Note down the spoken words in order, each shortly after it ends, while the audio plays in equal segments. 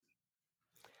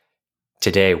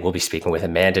Today, we'll be speaking with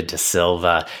Amanda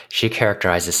DaSilva. She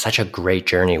characterizes such a great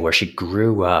journey where she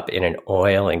grew up in an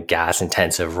oil and gas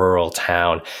intensive rural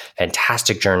town.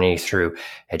 Fantastic journey through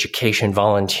education,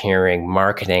 volunteering,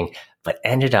 marketing, but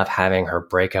ended up having her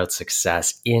breakout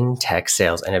success in tech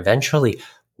sales and eventually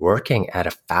working at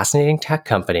a fascinating tech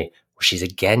company where she's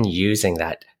again using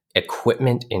that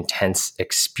equipment intense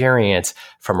experience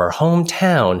from her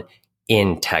hometown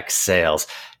in tech sales.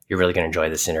 You're really going to enjoy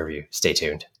this interview. Stay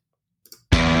tuned.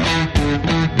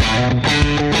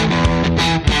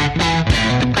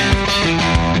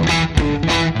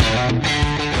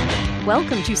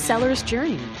 Welcome to Seller's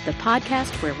Journey, the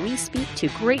podcast where we speak to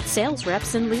great sales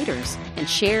reps and leaders and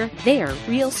share their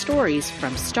real stories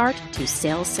from start to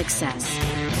sales success.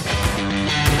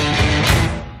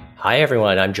 Hi,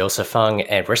 everyone. I'm Joseph Fung,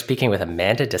 and we're speaking with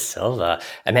Amanda DaSilva.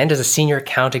 Amanda is a senior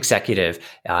account executive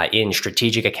in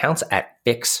strategic accounts at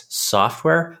Fiix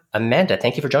Software. Amanda,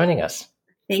 thank you for joining us.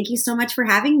 Thank you so much for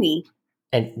having me.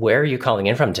 And where are you calling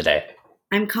in from today?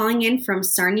 I'm calling in from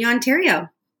Sarnia, Ontario.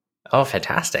 Oh,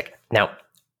 fantastic. Now,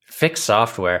 Fiix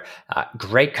Software,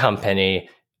 great company,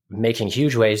 making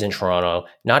huge waves in Toronto.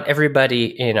 Not everybody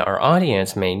in our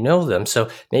audience may know them, so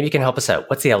maybe you can help us out.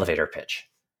 What's the elevator pitch?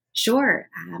 Sure.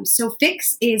 So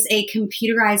Fiix is a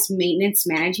computerized maintenance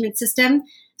management system.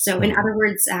 So in other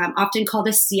words, often called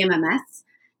a CMMS.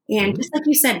 And just like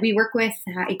you said, we work with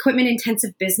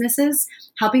equipment-intensive businesses,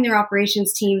 helping their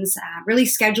operations teams really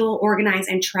schedule, organize,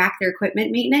 and track their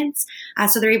equipment maintenance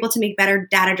so they're able to make better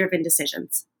data-driven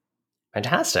decisions.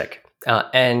 Fantastic.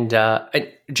 And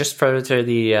just for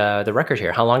the record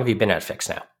here, how long have you been at Fiix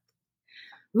now?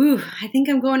 Ooh, I think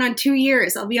I'm going on 2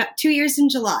 years. I'll be at 2 years in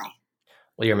July.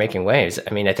 Well, you're making waves.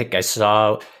 I mean, I think I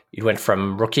saw you went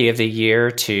from Rookie of the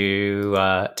Year to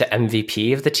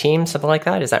MVP of the team, something like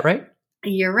that. Is that right?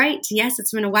 You're right. Yes,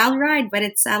 it's been a wild ride, but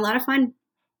it's a lot of fun.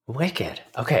 Wicked.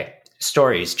 Okay.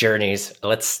 Stories, journeys.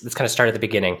 Let's kind of start at the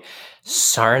beginning.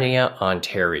 Sarnia,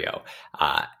 Ontario.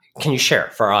 Can you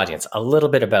share for our audience a little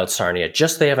bit about Sarnia,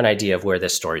 just so they have an idea of where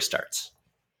this story starts?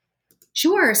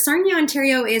 Sure. Sarnia,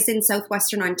 Ontario is in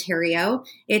southwestern Ontario.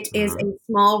 It is a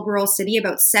small rural city.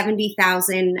 About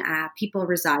 70,000 people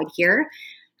reside here.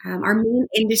 Our main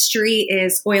industry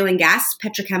is oil and gas,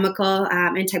 petrochemical,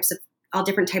 and all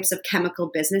different types of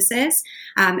chemical businesses,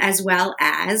 as well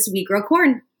as we grow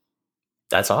corn.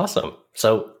 That's awesome.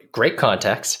 So great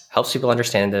context, helps people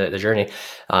understand the journey.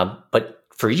 But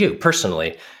for you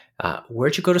personally,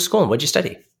 where'd you go to school and what'd you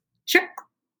study? Sure.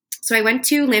 So I went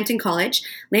to Lambton College.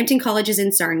 Lambton College is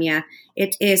in Sarnia.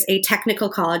 It is a technical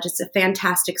college. It's a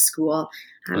fantastic school.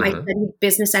 I studied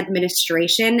business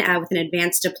administration with an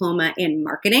advanced diploma in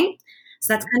marketing.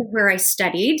 So that's kind of where I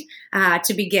studied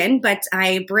to begin, but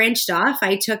I branched off.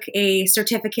 I took a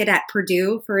certificate at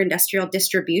Purdue for industrial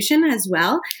distribution as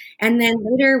well, and then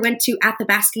later went to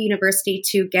Athabasca University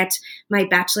to get my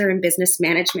bachelor in business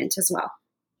management as well.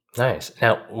 Nice.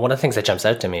 Now, one of the things that jumps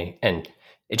out to me, and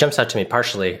it jumps out to me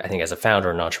partially, I think, as a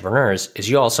founder and entrepreneur, is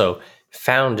you also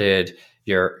founded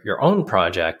your own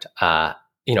project,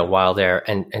 while there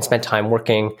and spent time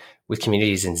working with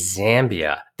communities in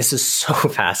Zambia. This is so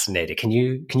fascinating. Can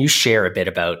you share a bit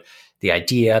about the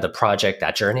idea, the project,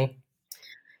 that journey?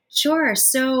 Sure.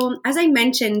 So as I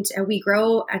mentioned, we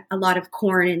grow a lot of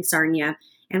corn in Sarnia.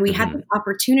 And we had the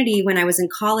opportunity when I was in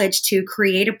college to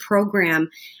create a program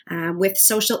with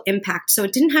social impact. So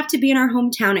it didn't have to be in our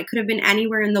hometown. It could have been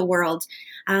anywhere in the world.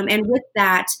 And with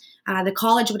that, the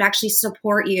college would actually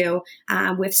support you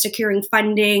with securing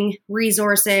funding,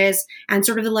 resources, and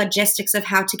sort of the logistics of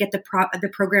how to get the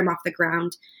program off the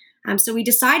ground. So we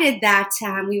decided that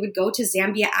we would go to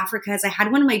Zambia, Africa, as I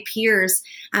had one of my peers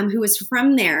who was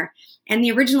from there. And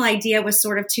the original idea was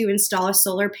sort of to install a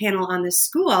solar panel on the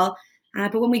school.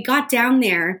 But when we got down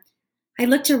there, I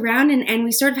looked around and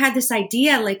we sort of had this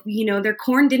idea, their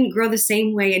corn didn't grow the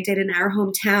same way it did in our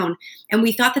hometown. And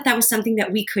we thought that was something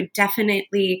that we could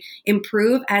definitely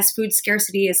improve, as food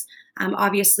scarcity is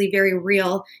obviously very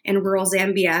real in rural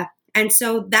Zambia. And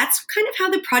so that's kind of how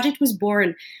the project was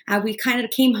born. We kind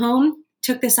of came home,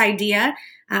 took this idea,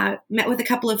 met with a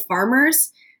couple of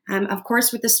farmers. Of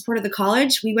course, with the support of the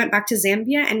college, we went back to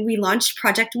Zambia and we launched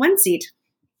Project One Seed.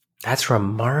 That's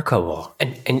remarkable.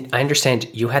 And I understand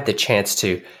you had the chance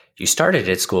you started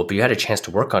at school, but you had a chance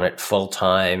to work on it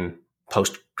full-time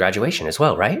post-graduation as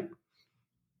well, right?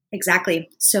 Exactly.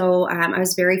 So I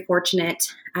was very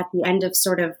fortunate at the end of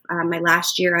sort of my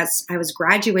last year as I was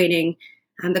graduating.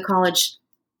 The college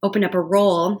opened up a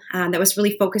role that was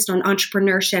really focused on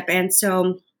entrepreneurship. And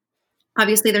so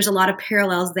obviously there's a lot of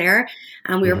parallels there.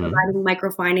 We were providing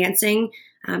microfinancing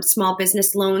small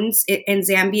business loans in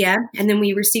Zambia. And then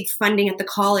we received funding at the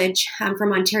college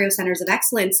from Ontario Centers of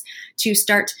Excellence to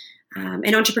start an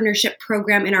entrepreneurship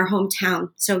program in our hometown.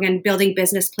 So again, building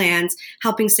business plans,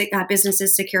 helping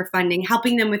businesses secure funding,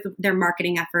 helping them with their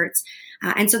marketing efforts.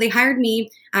 And so they hired me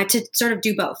to sort of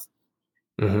do both.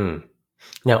 Mm-hmm.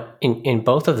 Now, in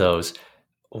both of those,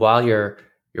 while you're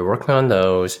working on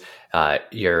those,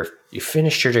 you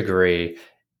finished your degree,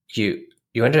 you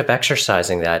ended up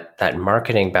exercising that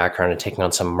marketing background and taking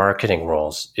on some marketing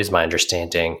roles, is my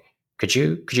understanding. Could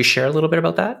you share a little bit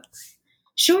about that?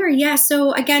 Sure. Yeah.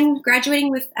 So again,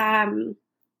 graduating with a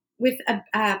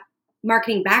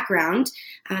marketing background,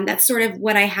 that's sort of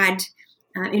what I had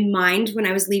in mind when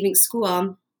I was leaving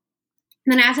school. And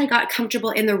then as I got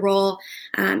comfortable in the role,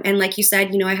 and like you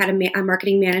said, I had a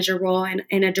marketing manager role and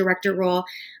a director role,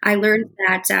 I learned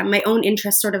that my own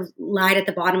interests sort of lied at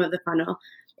the bottom of the funnel.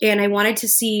 And I wanted to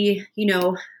see,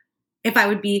 if I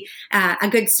would be a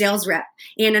good sales rep.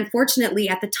 And unfortunately,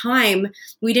 at the time,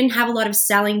 we didn't have a lot of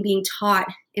selling being taught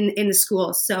in the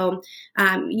school. So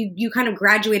you kind of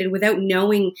graduated without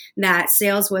knowing that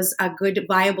sales was a good,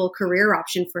 viable career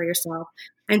option for yourself.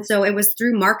 And so it was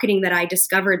through marketing that I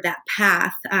discovered that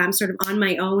path sort of on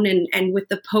my own and with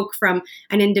the poke from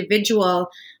an individual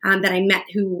that I met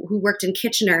who worked in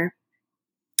Kitchener.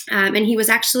 And he was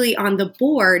actually on the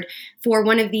board for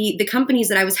one of the companies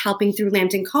that I was helping through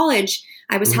Lambton College.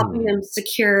 I was helping them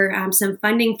secure some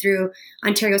funding through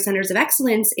Ontario Centers of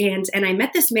Excellence. And I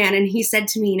met this man and he said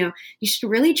to me, you should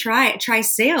really try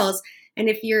sales. And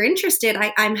if you're interested,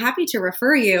 I'm happy to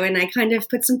refer you. And I kind of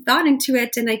put some thought into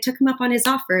it and I took him up on his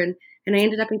offer and I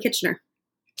ended up in Kitchener.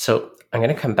 So I'm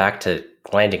going to come back to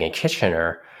landing in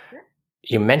Kitchener.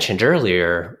 You mentioned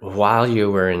earlier, while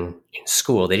you were in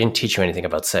school, they didn't teach you anything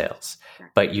about sales,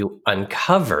 but you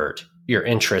uncovered your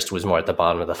interest was more at the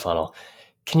bottom of the funnel.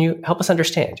 Can you help us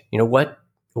understand,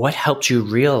 what helped you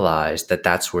realize that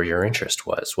that's where your interest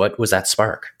was? What was that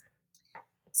spark?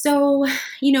 So,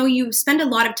 you spend a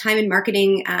lot of time in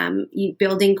marketing,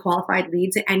 building qualified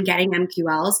leads and getting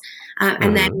MQLs.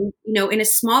 And then, in a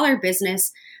smaller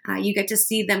business, you get to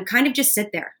see them kind of just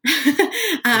sit there.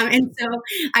 And so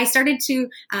I started to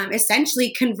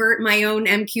essentially convert my own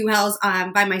MQLs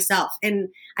by myself. And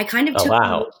I kind of took,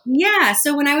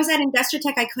 So when I was at Industrial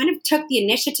Tech, I kind of took the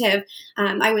initiative.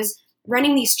 I was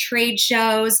running these trade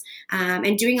shows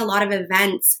and doing a lot of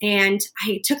events. And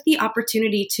I took the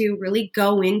opportunity to really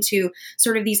go into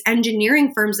sort of these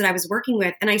engineering firms that I was working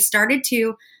with. And I started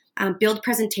to build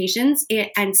presentations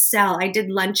and sell. I did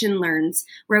lunch and learns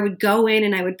where I would go in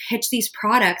and I would pitch these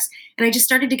products. And I just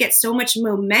started to get so much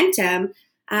momentum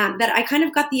that I kind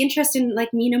of got the interest in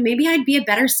maybe I'd be a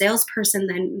better salesperson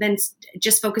than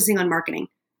just focusing on marketing.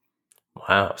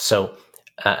 Wow. So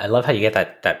I love how you get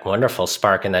that wonderful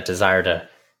spark and that desire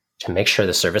to make sure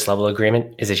the service level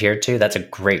agreement is adhered to. That's a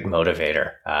great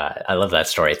motivator. I love that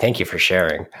story. Thank you for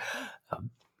sharing.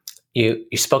 You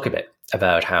spoke a bit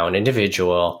about how an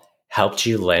individual helped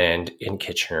you land in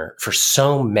Kitchener. For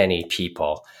so many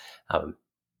people,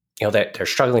 that they're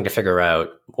struggling to figure out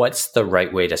what's the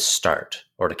right way to start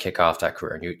or to kick off that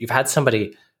career. You've had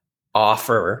somebody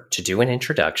offer to do an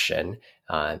introduction,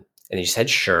 and you said,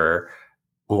 sure.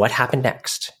 What happened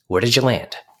next? Where did you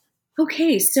land?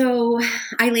 Okay, so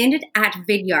I landed at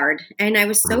Vidyard, and I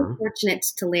was so fortunate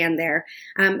to land there.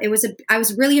 I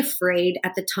was really afraid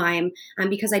at the time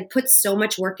because I'd put so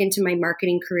much work into my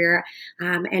marketing career,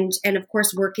 and of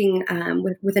course working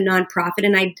with a nonprofit,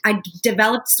 and I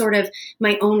developed sort of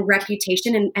my own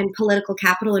reputation and political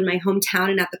capital in my hometown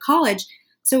and at the college.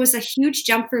 So it was a huge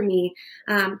jump for me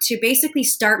to basically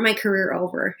start my career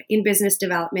over in business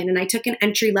development, and I took an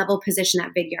entry-level position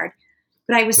at Vidyard.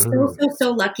 But I was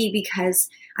so lucky because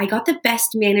I got the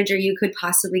best manager you could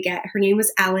possibly get. Her name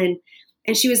was Ellen,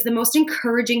 and she was the most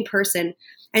encouraging person.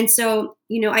 And so,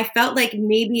 I felt like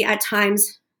maybe at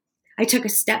times I took a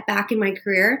step back in my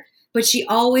career, but she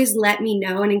always let me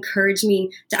know and encouraged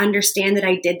me to understand that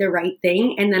I did the right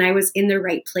thing and that I was in the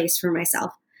right place for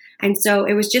myself. And so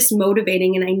it was just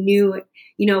motivating, and I knew,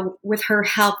 with her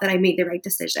help that I made the right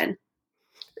decision.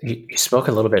 You spoke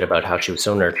a little bit about how she was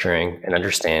so nurturing and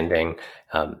understanding.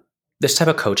 This type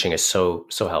of coaching is so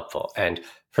helpful. And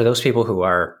for those people who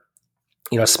are,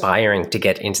 aspiring to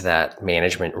get into that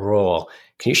management role,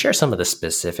 can you share some of the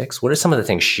specifics? What are some of the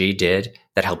things she did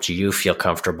that helped you feel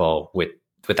comfortable with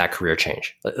that career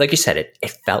change? Like you said,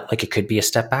 it felt like it could be a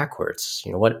step backwards.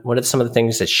 What are some of the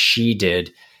things that she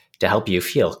did to help you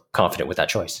feel confident with that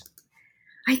choice?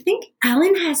 I think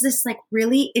Ellen has this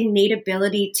really innate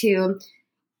ability to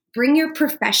bring your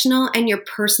professional and your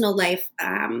personal life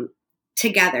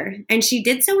together. And she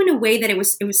did so in a way that it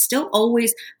was still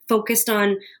always focused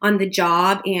on the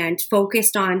job and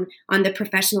focused on the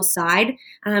professional side.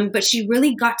 But she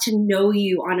really got to know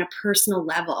you on a personal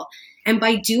level. And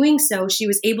by doing so, she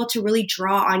was able to really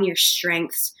draw on your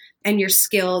strengths and your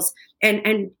skills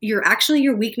and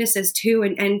your weaknesses too.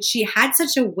 And she had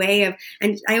such a way of,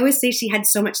 and I always say she had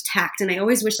so much tact, and I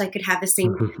always wish I could have the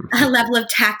same level of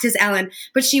tact as Ellen,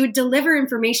 but she would deliver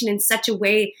information in such a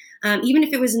way, even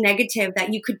if it was negative,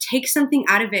 that you could take something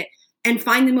out of it and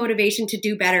find the motivation to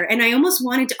do better. And I almost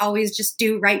wanted to always just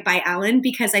do right by Ellen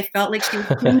because I felt like she was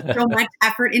putting so much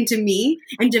effort into me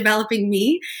and developing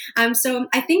me. So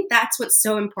I think that's what's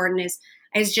so important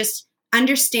is just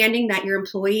understanding that your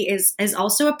employee is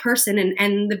also a person,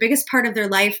 and the biggest part of their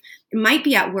life might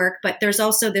be at work, but there's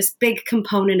also this big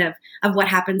component of what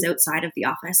happens outside of the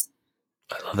office.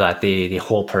 I love that, the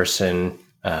whole person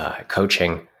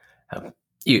coaching.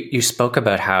 You spoke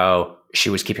about how she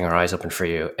was keeping her eyes open for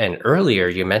you, and earlier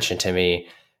you mentioned to me,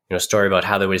 a story about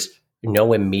how there was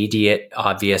no immediate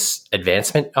obvious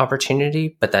advancement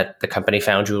opportunity, but that the company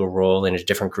found you a role in a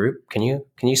different group. Can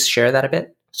you share that a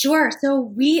bit? Sure.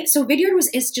 So Vidyard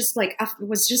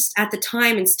was just at the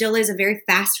time and still is a very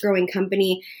fast growing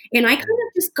company. And I kind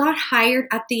of just got hired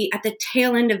at the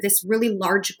tail end of this really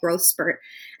large growth spurt.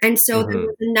 And so there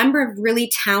was a number of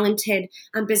really talented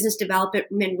business development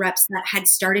reps that had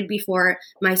started before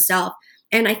myself.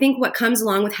 And I think what comes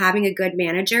along with having a good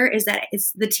manager is that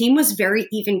the team was very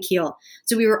even keel.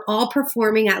 So we were all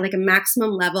performing at like a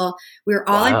maximum level. We were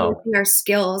all advancing our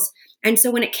skills. And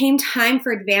so when it came time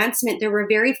for advancement, there were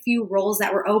very few roles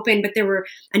that were open, but there were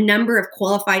a number of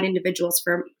qualified individuals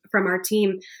from our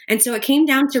team. And so it came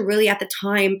down to really at the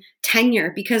time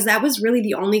tenure, because that was really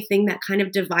the only thing that kind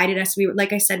of divided us.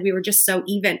 Like I said, we were just so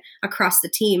even across the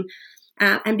team.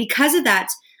 And because of that,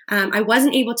 I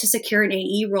wasn't able to secure an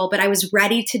AE role, but I was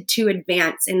ready to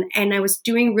advance, and I was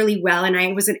doing really well. And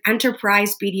I was an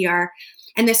enterprise BDR,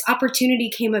 and this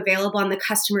opportunity came available on the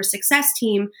customer success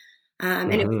team.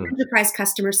 And it was enterprise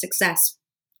customer success.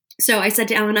 So I said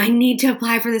to Ellen, I need to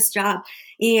apply for this job.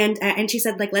 And she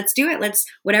said, like, let's do it.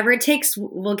 Whatever it takes,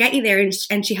 we'll get you there.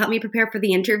 And she helped me prepare for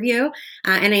the interview.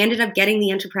 And I ended up getting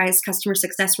the enterprise customer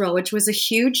success role, which was a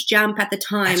huge jump at the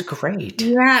time. That's great.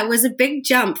 Yeah, it was a big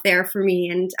jump there for me.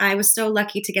 And I was so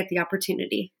lucky to get the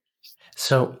opportunity.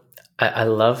 So I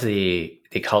love the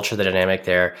culture, the dynamic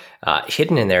there.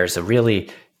 Hidden in there is a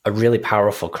really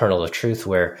powerful kernel of truth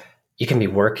where you can be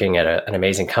working at an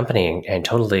amazing company and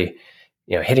totally,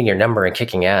 hitting your number and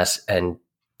kicking ass. And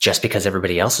just because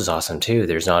everybody else is awesome too,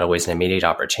 there's not always an immediate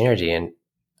opportunity. And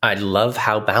I love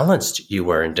how balanced you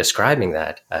were in describing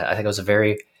that. I think it was a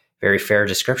very, very fair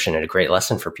description and a great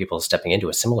lesson for people stepping into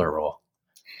a similar role.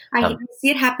 I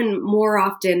see it happen more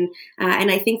often. And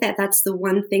I think that that's the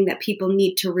one thing that people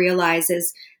need to realize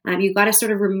is you've got to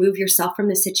sort of remove yourself from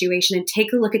the situation and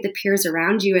take a look at the peers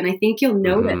around you. And I think you'll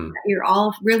notice that you're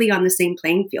all really on the same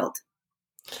playing field.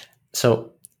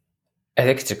 So I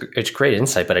think it's great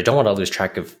insight, but I don't want to lose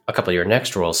track of a couple of your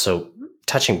next roles. So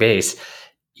touching base,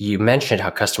 you mentioned how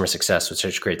customer success was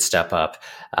such a great step up.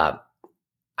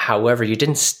 However, you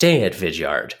didn't stay at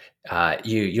Vidyard.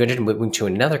 You ended up moving to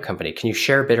another company. Can you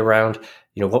share a bit around,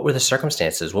 what were the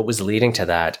circumstances? What was leading to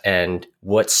that? And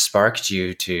what sparked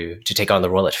you to take on the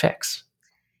role at Fiix?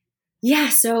 Yeah,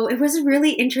 so it was a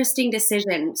really interesting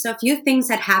decision. So a few things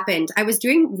had happened. I was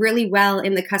doing really well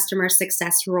in the customer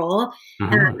success role.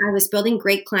 I was building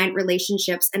great client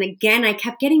relationships. And again, I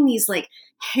kept getting these like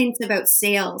hints about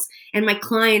sales. And my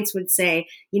clients would say,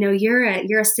 you're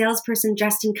a salesperson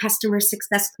dressed in customer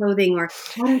success clothing, or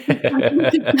why don't you come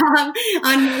do a job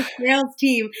on my sales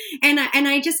team? And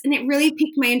it really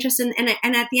piqued my interest. And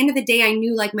at the end of the day, I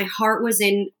knew like my heart was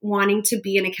in wanting to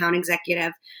be an account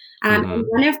executive. And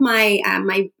one of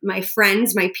my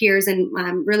friends, my peers, and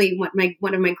really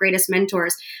one of my greatest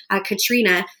mentors,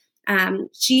 Katrina,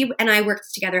 she and I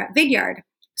worked together at Vidyard.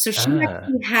 So she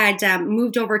actually had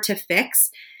moved over to Fiix,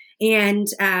 and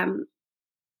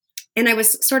I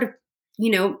was sort of,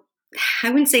 I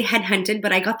wouldn't say headhunted,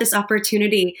 but I got this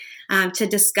opportunity to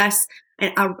discuss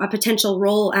a potential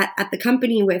role at the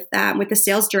company with the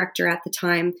sales director at the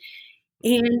time.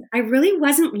 And I really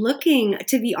wasn't looking,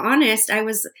 to be honest. I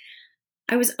was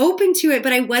open to it,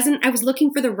 but I was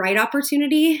looking for the right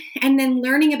opportunity. And then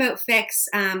learning about Fiix,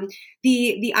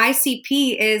 the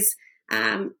ICP is,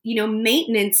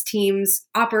 maintenance teams,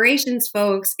 operations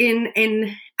folks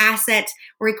in asset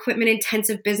or equipment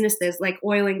intensive businesses like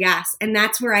oil and gas. And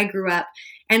that's where I grew up.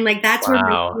 And like, that's where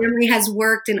my family has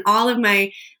worked, and all of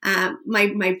my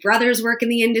brothers work in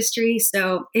the industry.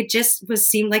 So it just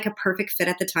seemed like a perfect fit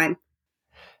at the time.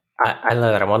 I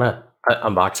love that. I want to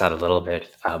unbox that a little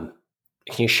bit. Can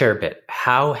you share a bit?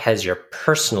 How has your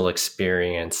personal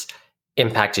experience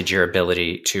impacted your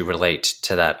ability to relate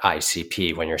to that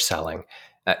ICP when you're selling?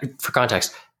 For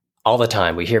context, all the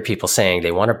time we hear people saying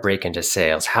they want to break into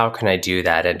sales. How can I do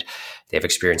that? And they have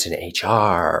experience in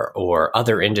HR or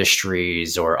other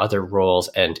industries or other roles.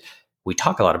 And we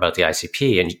talk a lot about the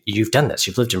ICP, and you've done this.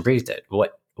 You've lived and breathed it.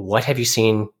 What have you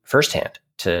seen firsthand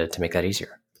to make that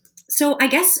easier? So I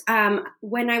guess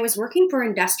when I was working for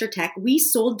Industrotech, we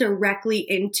sold directly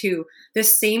into the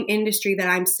same industry that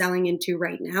I'm selling into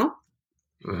right now.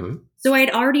 Mm-hmm. So I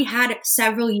had already had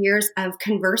several years of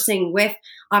conversing with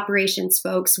operations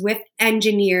folks, with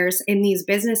engineers in these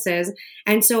businesses.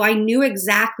 And so I knew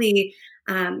exactly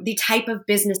the type of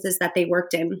businesses that they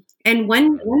worked in. And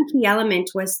one key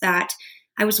element was that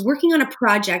I was working on a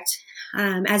project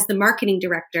as the marketing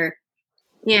director.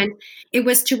 And it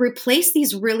was to replace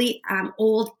these really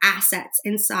old assets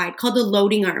inside, called the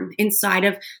loading arm, inside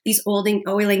of these old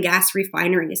oil and gas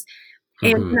refineries.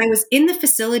 And when I was in the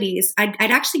facilities, I'd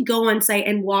actually go on site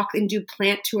and walk and do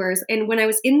plant tours. And when I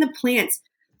was in the plants,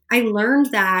 I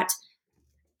learned that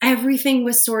everything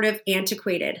was sort of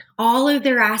antiquated. All of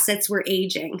their assets were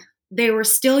aging. They were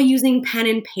still using pen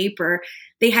and paper.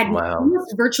 They had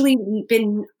almost virtually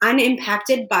been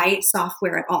unimpacted by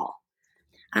software at all.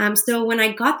 So when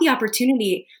I got the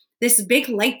opportunity, this big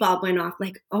light bulb went off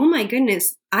like, oh my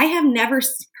goodness, I have never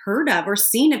heard of or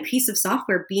seen a piece of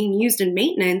software being used in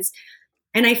maintenance.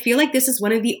 And I feel like this is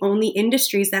one of the only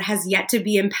industries that has yet to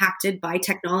be impacted by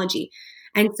technology.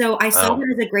 And so I saw it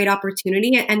as a great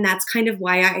opportunity. And that's kind of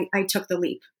why I took the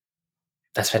leap.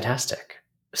 That's fantastic.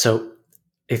 So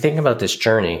you think about this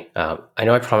journey. I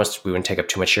know I promised we wouldn't take up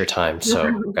too much of your time.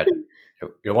 So we've got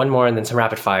one more and then some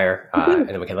rapid fire, and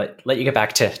then we can let you get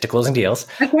back to closing deals.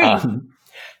 Okay.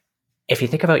 If you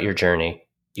think about your journey,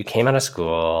 you came out of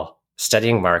school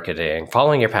studying marketing,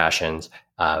 following your passions,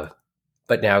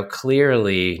 but now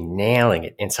clearly nailing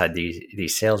it inside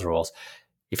these sales roles.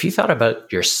 If you thought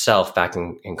about yourself back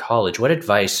in college, what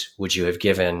advice would you have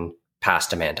given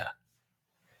past Amanda?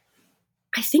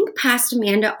 I think past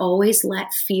Amanda always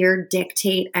let fear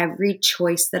dictate every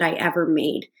choice that I ever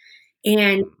made.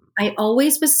 And I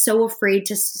always was so afraid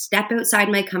to step outside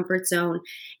my comfort zone.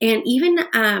 And even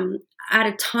at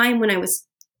a time when I was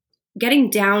getting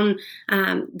down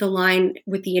the line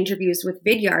with the interviews with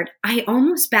Vidyard, I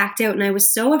almost backed out and I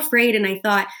was so afraid. And I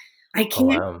thought, I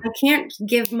can't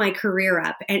give my career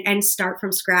up and start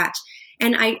from scratch.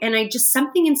 And I just,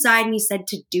 something inside me said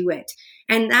to do it.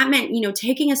 And that meant,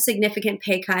 taking a significant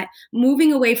pay cut,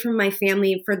 moving away from my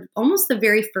family for almost the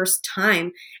very first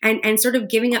time and sort of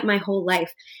giving up my whole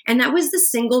life. And that was the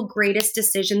single greatest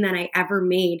decision that I ever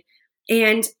made.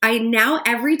 And I now,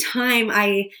 every time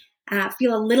I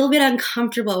feel a little bit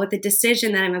uncomfortable with the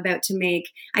decision that I'm about to make,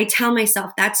 I tell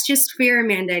myself, that's just fear,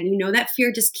 Amanda. And that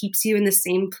fear just keeps you in the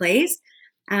same place.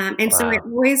 So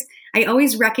I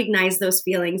always recognize those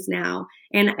feelings now.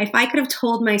 And if I could have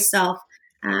told myself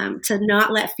to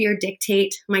not let fear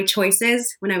dictate my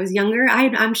choices when I was younger,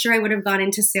 I'm sure I would have gone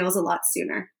into sales a lot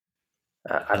sooner.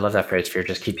 I love that phrase, fear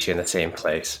just keeps you in the same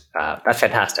place. That's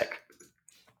fantastic.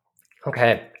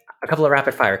 Okay, a couple of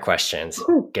rapid fire questions.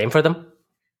 Game for them?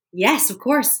 Yes, of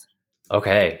course.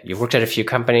 Okay, you've worked at a few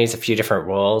companies, a few different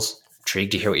roles.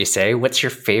 Intrigued to hear what you say. What's your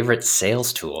favorite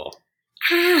sales tool?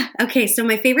 Okay. So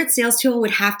my favorite sales tool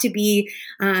would have to be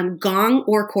Gong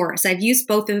or Chorus. I've used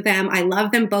both of them. I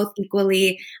love them both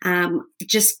equally.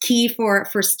 Just key for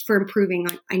improving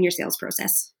on your sales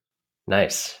process.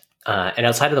 Nice. And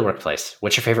outside of the workplace,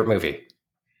 what's your favorite movie?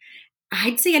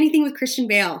 I'd say anything with Christian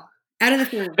Bale. Out of the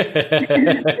film.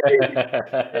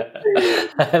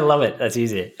 I love it. That's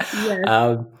easy.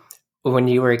 Yes. When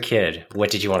you were a kid, what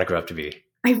did you want to grow up to be?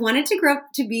 I wanted to grow up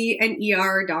to be an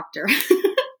ER doctor.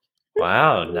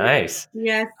 Wow, nice.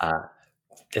 Yes.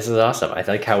 This is awesome. I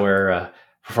like how we're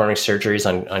performing surgeries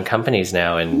on companies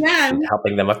now and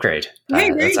helping them upgrade.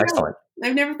 That's excellent.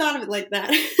 I've never thought of it like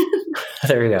that.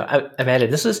 There you go. Amanda,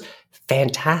 this was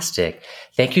fantastic.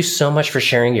 Thank you so much for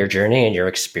sharing your journey and your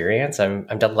experience. I'm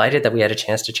delighted that we had a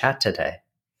chance to chat today.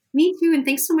 Me too. And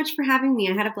thanks so much for having me.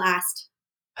 I had a blast.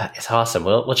 It's awesome.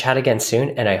 We'll chat again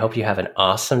soon. And I hope you have an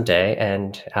awesome day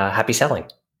and happy selling.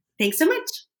 Thanks so much.